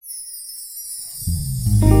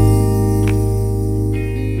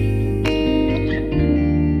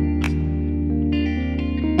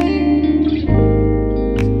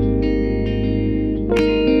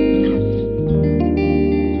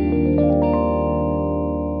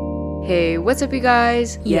Hey, what's up, you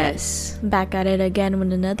guys? Yes. Back at it again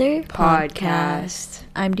with another podcast.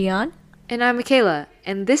 I'm Dion. And I'm Mickaela,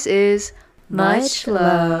 and this is Much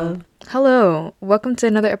Love. Hello, welcome to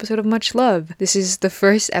another episode of Much Love. This is the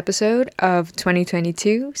first episode of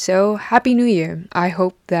 2022, so Happy New Year. I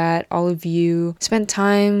hope that all of you spent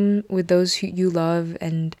time with those who you love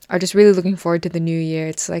and are just really looking forward to the new year.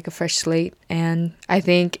 It's like a fresh slate, and I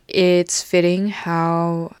think it's fitting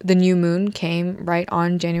how the new moon came right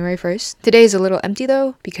on January 1st. Today is a little empty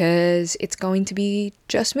though, because it's going to be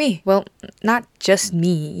just me. Well, not just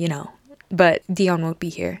me, but Dion won't be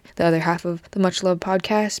here, the other half of the Much Love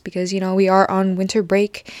podcast, because, we are on winter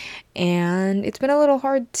break and it's been a little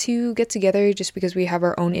hard to get together just because we have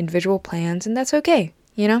our own individual plans, and that's okay.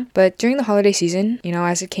 But during the holiday season,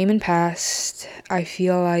 as it came and passed, I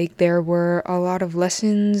feel like there were a lot of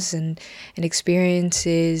lessons and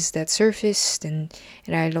experiences that surfaced, and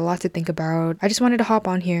I had a lot to think about. I just wanted to hop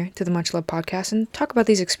on here to the Much Love podcast and talk about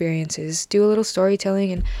these experiences, do a little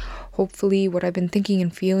storytelling, and hopefully what I've been thinking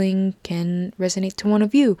and feeling can resonate to one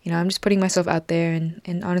of you. I'm just putting myself out there,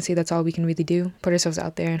 and honestly, that's all we can really do. Put ourselves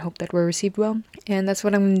out there and hope that we're received well. And that's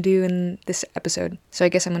what I'm going to do in this episode. So I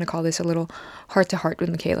guess I'm going to call this a little heart-to-heart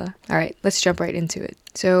with Mickaela. All right, let's jump right into it.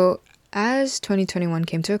 So as 2021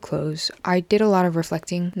 came to a close, I did a lot of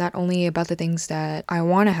reflecting, not only about the things that I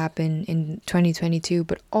want to happen in 2022,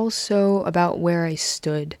 but also about where I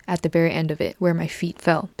stood at the very end of it, where my feet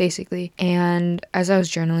fell, basically. And as I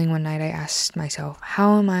was journaling one night, I asked myself,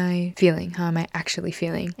 how am I feeling? How am I actually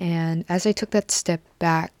feeling? And as I took that step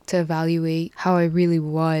back to evaluate how I really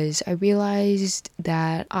was, I realized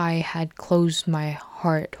that I had closed my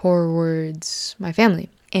heart towards my family.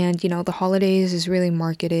 And, the holidays is really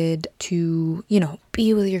marketed to,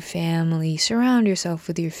 be with your family, surround yourself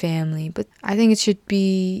with your family. But I think it should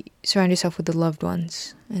be surround yourself with the loved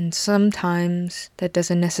ones. And sometimes that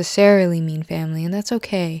doesn't necessarily mean family, and that's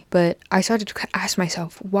okay. But I started to ask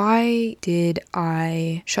myself, why did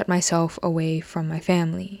I shut myself away from my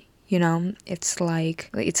family? It's like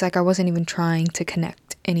I wasn't even trying to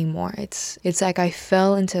connect anymore. It's like I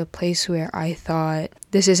fell into a place where I thought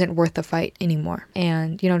this isn't worth the fight anymore.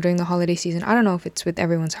 And, during the holiday season, I don't know if it's with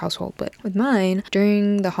everyone's household, but with mine,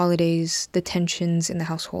 during the holidays, the tensions in the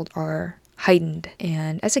household are heightened.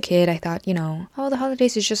 And as a kid, I thought, the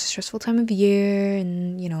holidays is just a stressful time of year,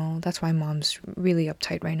 and, that's why mom's really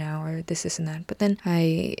uptight right now, or this and that. But then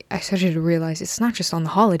I started to realize it's not just on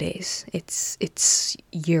the holidays, it's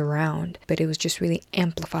year round, but it was just really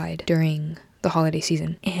amplified during the holiday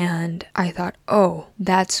season. And I thought, oh,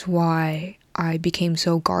 that's why I became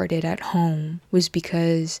so guarded at home, was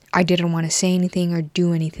because I didn't want to say anything or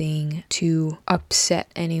do anything to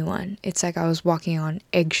upset anyone. It's like I was walking on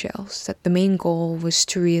eggshells, that the main goal was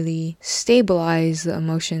to really stabilize the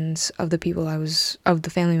emotions of the people of the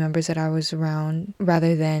family members that I was around,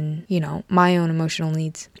 rather than, my own emotional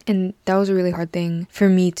needs. And that was a really hard thing for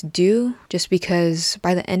me to do, just because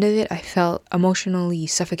by the end of it, I felt emotionally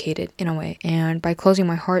suffocated in a way. And by closing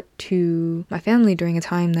my heart to my family during a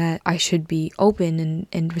time that I should be open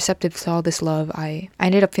and receptive to all this love, I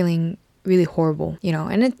ended up feeling really horrible,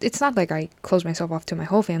 and it's not like I closed myself off to my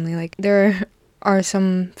whole family. Like, there are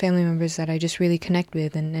some family members that I just really connect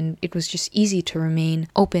with, and it was just easy to remain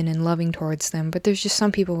open and loving towards them. But there's just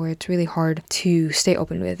some people where it's really hard to stay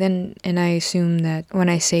open with, and I assume that when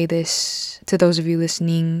I say this to those of you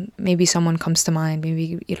listening, maybe someone comes to mind.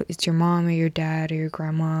 Maybe it's your mom or your dad or your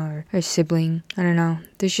grandma or a sibling. I don't know.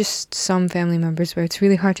 There's just some family members where it's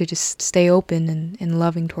really hard to just stay open and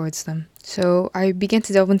loving towards them. So I began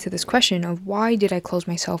to delve into this question of, why did I close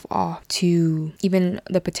myself off to even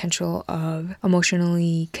the potential of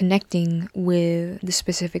emotionally connecting with the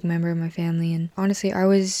specific member of my family? And honestly, I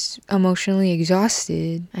was emotionally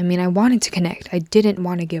exhausted. I mean, I wanted to connect. I didn't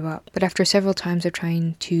want to give up. But after several times of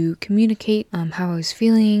trying to communicate how I was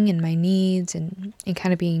feeling and my needs, and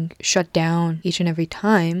kind of being shut down each and every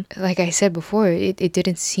time, like I said before, it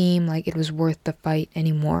didn't seem like it was worth the fight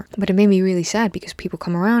anymore. But it made me really sad, because people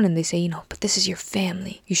come around and they say, but this is your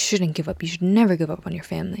family. You shouldn't give up. You should never give up on your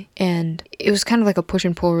family. And it was kind of like a push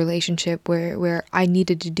and pull relationship where I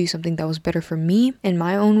needed to do something that was better for me and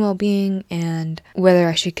my own well-being, and whether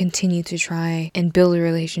I should continue to try and build a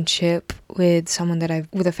relationship with someone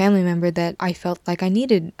with a family member that I felt like I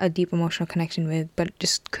needed a deep emotional connection with, but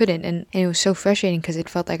just couldn't. And it was so frustrating, because it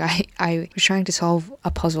felt like I was trying to solve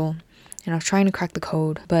a puzzle and I was trying to crack the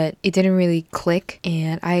code, but it didn't really click.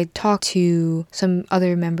 And I talked to some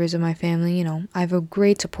other members of my family. You know, I have a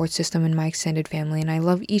great support system in my extended family, and I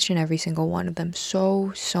love each and every single one of them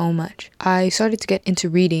so much. I started to get into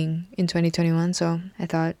reading in 2021, so I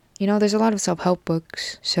thought, there's a lot of self-help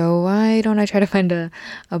books, so why don't I try to find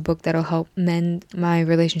a book that'll help mend my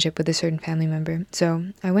relationship with a certain family member? So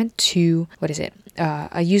I went to,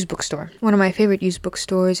 a used bookstore, one of my favorite used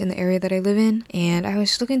bookstores in the area that I live in, and I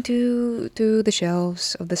was looking through the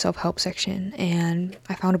shelves of the self-help section, and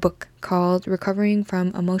I found a book called Recovering from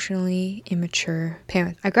Emotionally Immature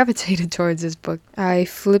Parents. I gravitated towards this book. I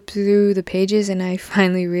flipped through the pages and I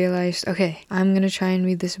finally realized, okay, I'm gonna try and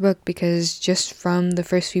read this book, because just from the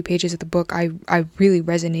first few pages of the book, I really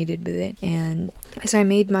resonated with it. And as I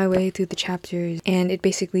made my way through the chapters, and it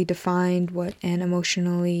basically defined what an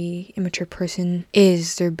emotionally immature person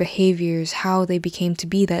is, their behaviors, how they became to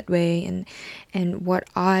be that way, and what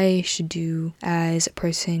I should do as a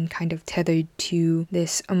person kind of tethered to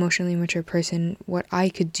this emotionally immature person, what I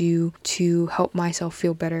could do to help myself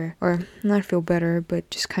feel better, or not feel better, but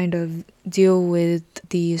just kind of deal with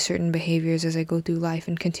these certain behaviors as I go through life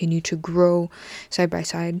and continue to grow side by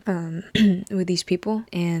side with these people.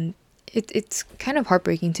 And it's kind of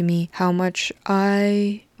heartbreaking to me how much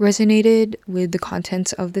I resonated with the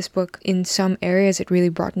contents of this book. In some areas, it really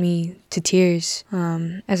brought me to tears.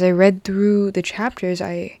 As I read through the chapters,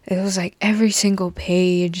 it was like every single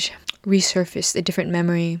page resurfaced a different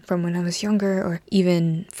memory from when I was younger, or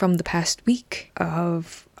even from the past week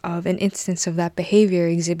of an instance of that behavior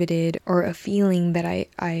exhibited, or a feeling that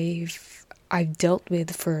I've dealt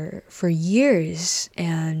with for years.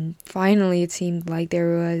 And finally it seemed like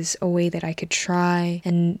there was a way that I could try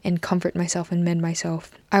and comfort myself and mend myself.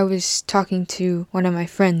 I was talking to one of my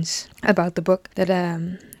friends about the book that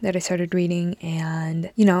I started reading, and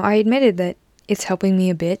I admitted that it's helping me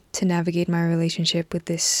a bit to navigate my relationship with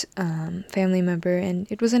this family member, and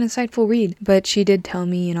it was an insightful read. But she did tell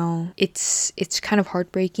me, it's kind of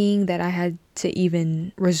heartbreaking that I had to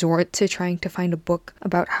even resort to trying to find a book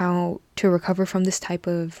about how to recover from this type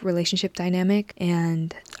of relationship dynamic.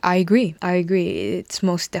 And I agree. It's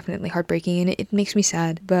most definitely heartbreaking, and it makes me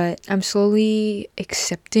sad. But I'm slowly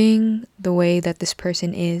accepting the way that this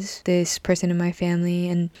person in my family,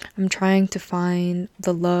 and I'm trying to find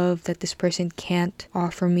the love that this person can't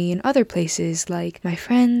offer me in other places, like my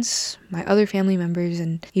friends, my other family members,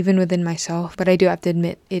 and even within myself. But I do have to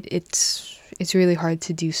admit, it's really hard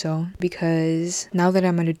to do so, because now that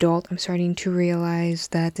I'm an adult, I'm starting to realize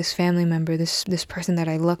that this family member, this person that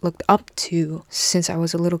I looked up to since I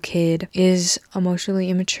was a little kid, is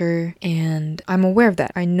emotionally immature, and I'm aware of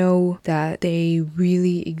that. I know that they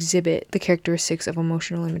really exhibit the characteristics of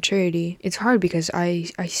emotional immaturity. It's hard because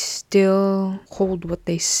I still hold what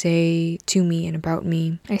they say to me and about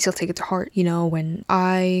me. I still take it to heart. When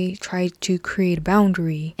I try to create a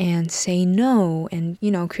boundary and say no, and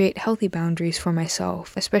create healthy boundaries for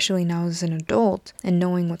myself, especially now as an adult, and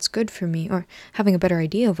knowing what's good for me, or having a better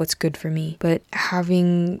idea of what's good for me. But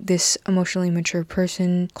having this emotionally mature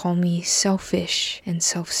person call me selfish and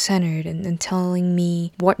self-centered, and telling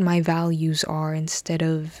me what my values are instead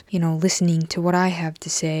of, listening to what I have to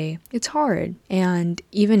say, it's hard. And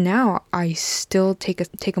even now, I still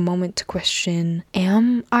take a moment to question,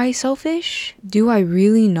 am I selfish? Do I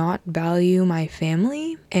really not value my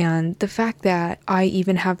family? And the fact that I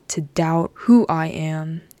even have to doubt who I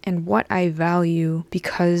am and what I value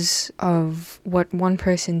because of what one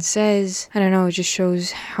person says, I don't know, it just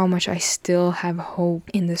shows how much I still have hope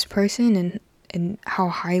in this person, and how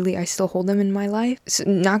highly I still hold them in my life. So,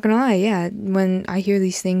 not gonna lie, yeah, when I hear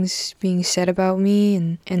these things being said about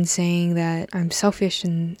me, and saying that I'm selfish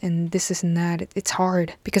and this and that, it's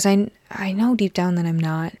hard, because I know deep down that I'm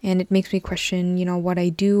not, and it makes me question, what I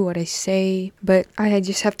do, what I say. But I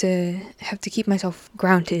just have to keep myself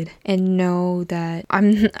grounded and know that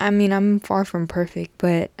I'm far from perfect,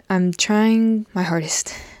 but I'm trying my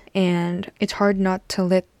hardest. And it's hard not to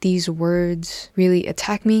let these words really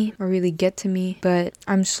attack me or really get to me, but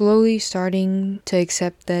I'm slowly starting to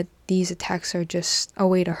accept that these attacks are just a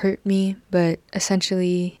way to hurt me. But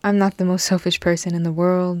essentially, I'm not the most selfish person in the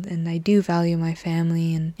world, and I do value my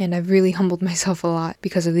family, and I've really humbled myself a lot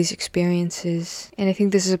because of these experiences. And I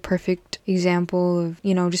think this is a perfect example of,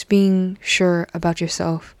 just being sure about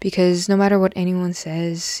yourself, because no matter what anyone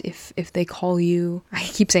says, if they call you, I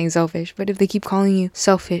keep saying selfish, but if they keep calling you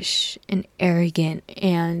selfish and arrogant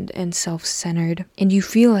and self-centered, and you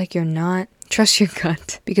feel like you're not, trust your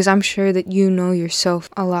gut, because I'm sure that you know yourself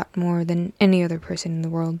a lot more than any other person in the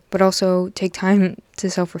world. But also take time to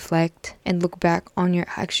self-reflect and look back on your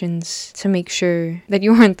actions to make sure that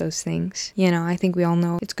you aren't those things. I think we all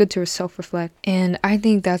know it's good to self-reflect. And I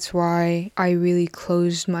think that's why I really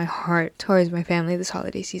closed my heart towards my family this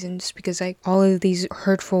holiday season, just because all of these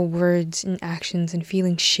hurtful words and actions and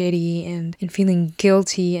feeling shitty and feeling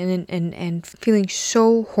guilty and feeling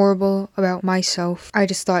so horrible about myself. I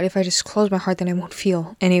just thought if I just close my heart, then I won't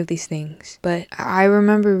feel any of these things. But I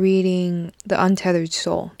remember reading The Untethered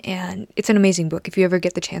Soul, and it's an amazing book. If you ever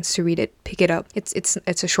get the chance to read it, pick it up. It's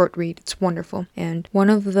a short read. It's wonderful. And one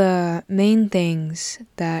of the main things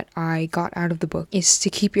that I got out of the book is to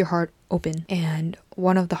keep your heart open. And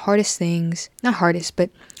one of the hardest things, not hardest, but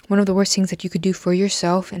one of the worst things that you could do for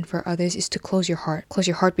yourself and for others is to close your heart. Close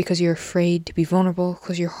your heart because you're afraid to be vulnerable.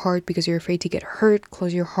 Close your heart because you're afraid to get hurt.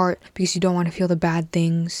 Close your heart because you don't want to feel the bad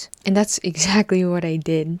things. And that's exactly what I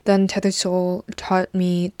did. The Untethered Soul taught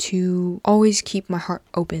me to always keep my heart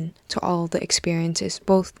open to all the experiences,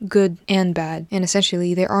 both good and bad. And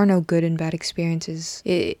essentially, there are no good and bad experiences.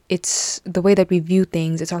 It's the way that we view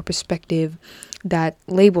things. It's our perspective that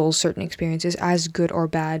labels certain experiences as good or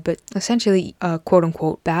bad, but essentially a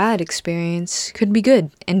quote-unquote bad experience could be good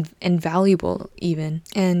and valuable even.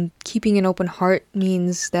 And keeping an open heart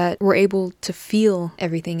means that we're able to feel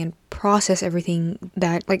everything and process everything,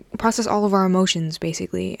 that process all of our emotions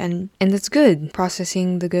basically, and that's good.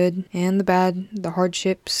 Processing the good and the bad, the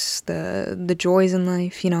hardships, the joys in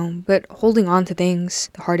life, but holding on to things,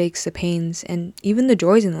 the heartaches, the pains, and even the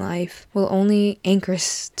joys in life will only anchor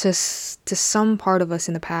us to some part of us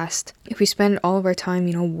in the past. If we spend all of our time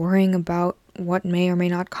worrying about what may or may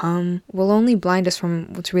not come, will only blind us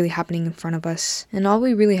from what's really happening in front of us. And all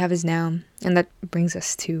we really have is now. And that brings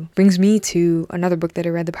me to another book that I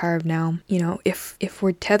read, The Power of Now. If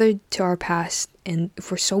we're tethered to our past, and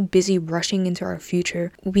if we're so busy rushing into our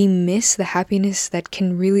future, we miss the happiness that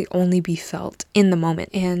can really only be felt in the moment.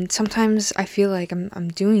 And sometimes I feel like I'm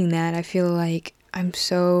doing that. I feel like I'm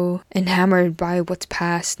so enamored by what's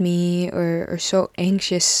past me or so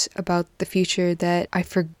anxious about the future that I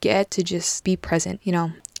forget to just be present,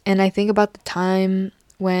 And I think about the time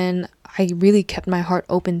when I really kept my heart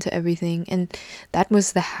open to everything, and that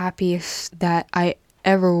was the happiest that I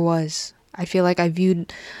ever was. I feel like I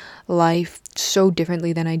viewed life so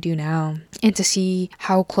differently than I do now. And to see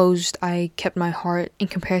how closed I kept my heart in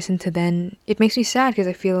comparison to then, it makes me sad because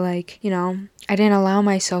I feel like, I didn't allow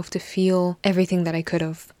myself to feel everything that I could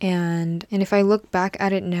have. And if I look back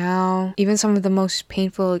at it now, even some of the most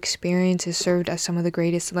painful experiences served as some of the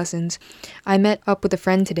greatest lessons. I met up with a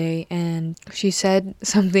friend today, and she said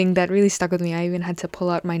something that really stuck with me. I even had to pull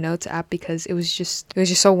out my notes app because it was just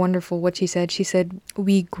so wonderful what she said. She said,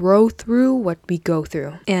 "We grow through what we go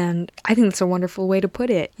through." And I think that's a wonderful way to put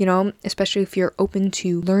it, especially if you're open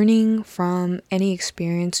to learning from any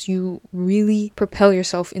experience. You really propel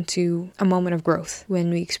yourself into a moment of growth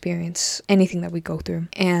when we experience anything that we go through.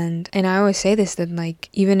 And I always say this, that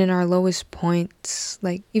even in our lowest points,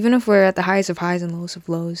 even if we're at the highest of highs and lowest of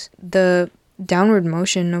lows, the downward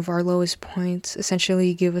motion of our lowest points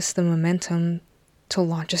essentially give us the momentum to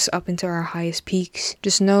launch us up into our highest peaks.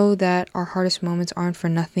 Just know that our hardest moments aren't for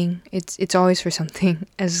nothing. It's always for something,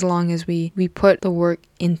 as long as we put the work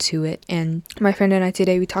into it. And my friend and I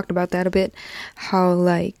today, we talked about that a bit, how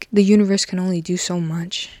the universe can only do so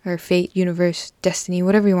much, or fate, universe, destiny,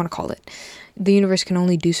 whatever you want to call it. The universe can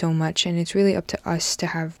only do so much, and it's really up to us to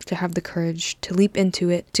have the courage to leap into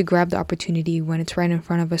it, to grab the opportunity when it's right in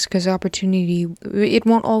front of us, because the opportunity, it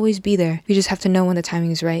won't always be there. We just have to know when the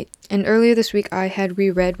timing is right. And earlier this week, I had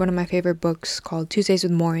reread one of my favorite books called Tuesdays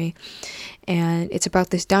with Morrie, and it's about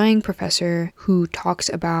this dying professor who talks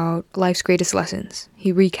about life's greatest lessons.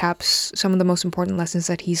 He recaps some of the most important lessons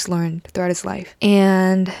that he's learned throughout his life.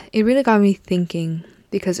 And it really got me thinking,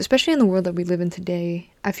 because especially in the world that we live in today,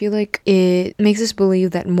 I feel like it makes us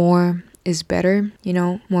believe that more is better,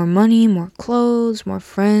 more money, more clothes, more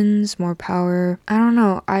friends, more power. I don't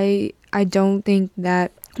know. I don't think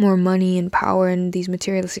that more money and power and these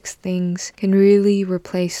materialistic things can really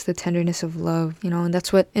replace the tenderness of love, and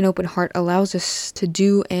that's what an open heart allows us to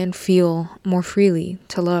do and feel more freely,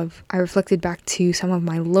 to love. I reflected back to some of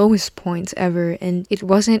my lowest points ever, and it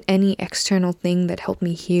wasn't any external thing that helped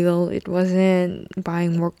me heal. It wasn't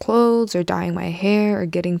buying more clothes or dyeing my hair or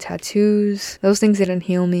getting tattoos. Those things didn't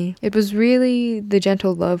heal me. It was really the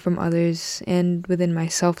gentle love from others and within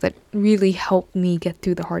myself that really helped me get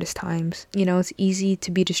through the hardest times. It's easy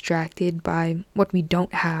to be distracted by what we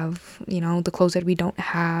don't have, the clothes that we don't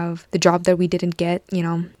have, the job that we didn't get,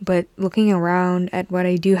 but looking around at what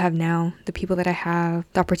I do have now, the people that I have,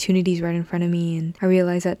 the opportunities right in front of me, and I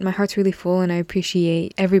realize that my heart's really full, and I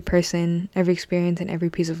appreciate every person, every experience, and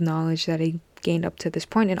every piece of knowledge that I gained up to this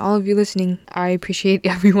point. And all of you listening, I appreciate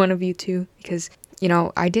every one of you too, because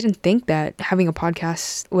I didn't think that having a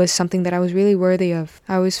podcast was something that I was really worthy of.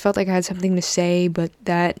 I always felt like I had something to say, but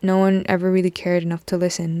that no one ever really cared enough to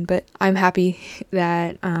listen. But I'm happy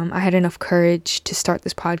that I had enough courage to start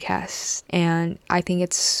this podcast. And I think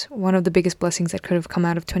it's one of the biggest blessings that could have come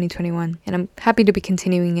out of 2021. And I'm happy to be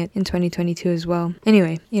continuing it in 2022 as well.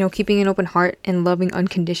 Anyway, keeping an open heart and loving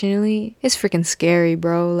unconditionally is freaking scary,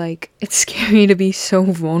 bro. Like, it's scary to be so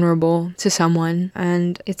vulnerable to someone.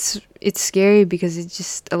 And it's scary because it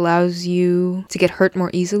just allows you to get hurt more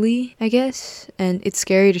easily, I guess. And it's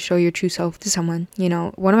scary to show your true self to someone.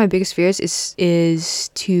 One of my biggest fears is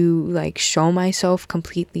to show myself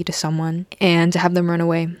completely to someone and to have them run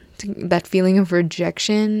away. That feeling of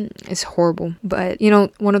rejection is horrible. But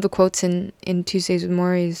one of the quotes in Tuesdays with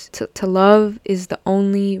Maury is to love is the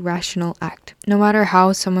only rational act. No matter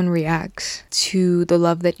how someone reacts to the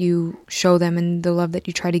love that you show them and the love that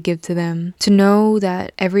you try to give to them, to know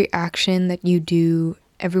that every action that you do,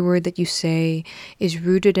 every word that you say is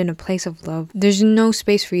rooted in a place of love. There's no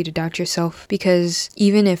space for you to doubt yourself, because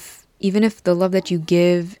even if the love that you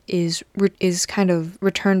give is kind of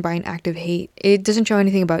returned by an act of hate, it doesn't show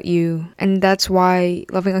anything about you. And that's why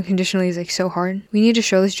loving unconditionally is so hard. We need to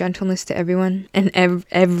show this gentleness to everyone, and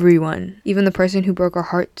everyone, even the person who broke our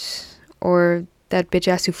hearts, or that bitch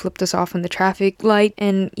ass who flipped us off in the traffic light,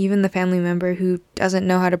 and even the family member who doesn't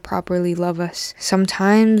know how to properly love us.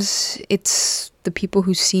 Sometimes it's the people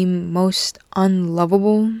who seem most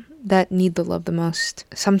unlovable that need the love the most.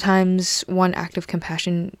 Sometimes one act of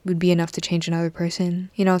compassion would be enough to change another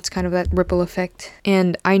person. It's kind of that ripple effect.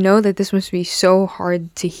 And I know that this must be so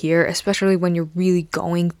hard to hear, especially when you're really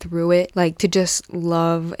going through it. To just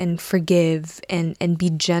love and forgive and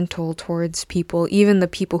be gentle towards people, even the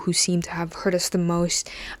people who seem to have hurt us the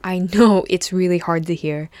most. I know it's really hard to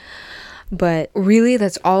hear. But really,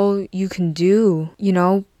 that's all you can do,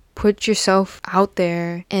 Put yourself out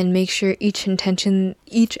there and make sure each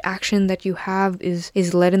action that you have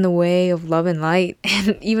is led in the way of love and light.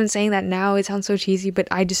 And even saying that now, it sounds so cheesy, but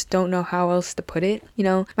I just don't know how else to put it.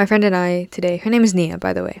 My friend and I today, her name is Nia,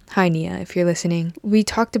 by the way. Hi, Nia, if you're listening. We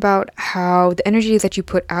talked about how the energy that you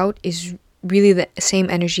put out is really the same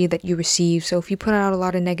energy that you receive. So if you put out a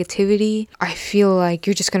lot of negativity, I feel like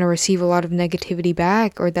you're just going to receive a lot of negativity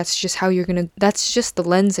back, or that's just the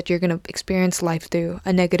lens that you're going to experience life through,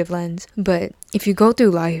 a negative lens. But if you go through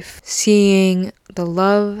life seeing the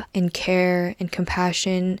love and care and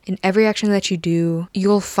compassion in every action that you do,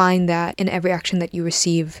 you'll find that in every action that you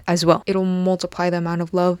receive as well. It'll multiply the amount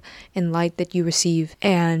of love and light that you receive.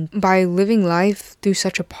 And by living life through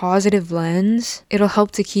such a positive lens, it'll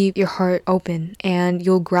help to keep your heart open, and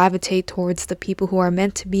you'll gravitate towards the people who are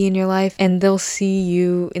meant to be in your life, and they'll see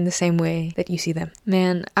you in the same way that you see them.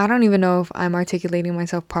 Man, I don't even know if I'm articulating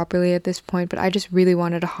myself properly at this point, but I just really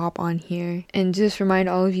wanted to hop on here and just remind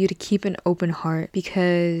all of you to keep an open heart,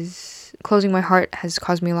 because closing my heart has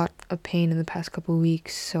caused me a lot of pain in the past couple of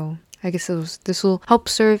weeks. So I guess this will help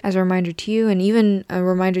serve as a reminder to you, and even a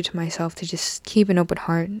reminder to myself to just keep an open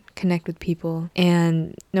heart, connect with people,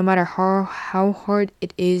 and no matter how hard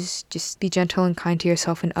it is, just be gentle and kind to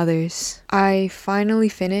yourself and others. I finally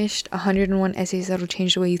finished 101 essays that'll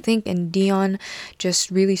change the way you think, and Dion just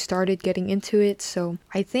really started getting into it. So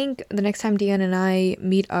I think the next time Dion and I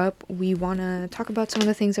meet up, we want to talk about some of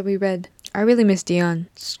the things that we read. I really miss Dion.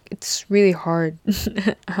 It's really hard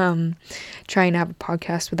trying to have a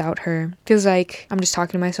podcast without her. Feels like I'm just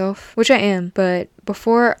talking to myself, which I am. But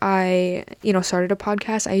before I, started a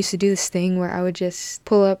podcast, I used to do this thing where I would just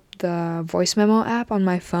pull up the voice memo app on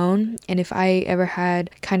my phone, and if I ever had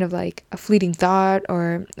kind of like a fleeting thought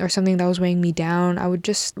or something that was weighing me down, I would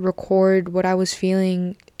just record what I was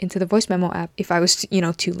feeling into the voice memo app if I was,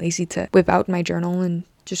 too lazy to whip out my journal and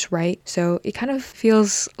just write. So it kind of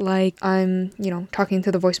feels like I'm, talking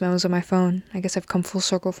to the voice memos on my phone. I guess I've come full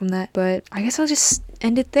circle from that, but I guess I'll just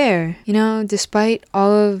end it there. Despite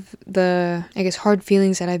all of the, hard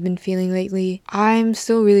feelings that I've been feeling lately, I'm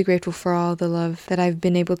still really grateful for all the love that I've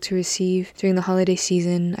been able to receive during the holiday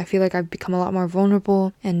season. I feel like I've become a lot more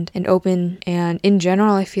vulnerable and open, and in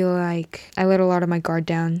general, I feel like I let a lot of my guard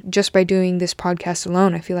down. Just by doing this podcast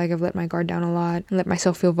alone, I feel like I've let my guard down a lot and let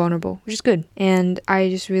myself feel vulnerable, which is good. And I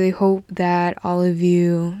just really hope that all of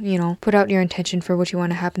you, put out your intention for what you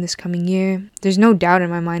want to happen this coming year. There's no doubt in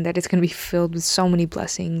my mind that it's going to be filled with so many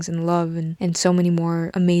blessings and love and so many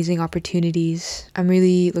more amazing opportunities. I'm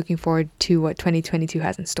really looking forward to what 2022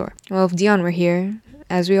 has in store. Well, if Dion were here,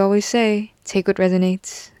 as we always say, take what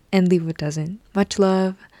resonates and leave what doesn't. Much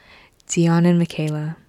love, Dion and Mickaela.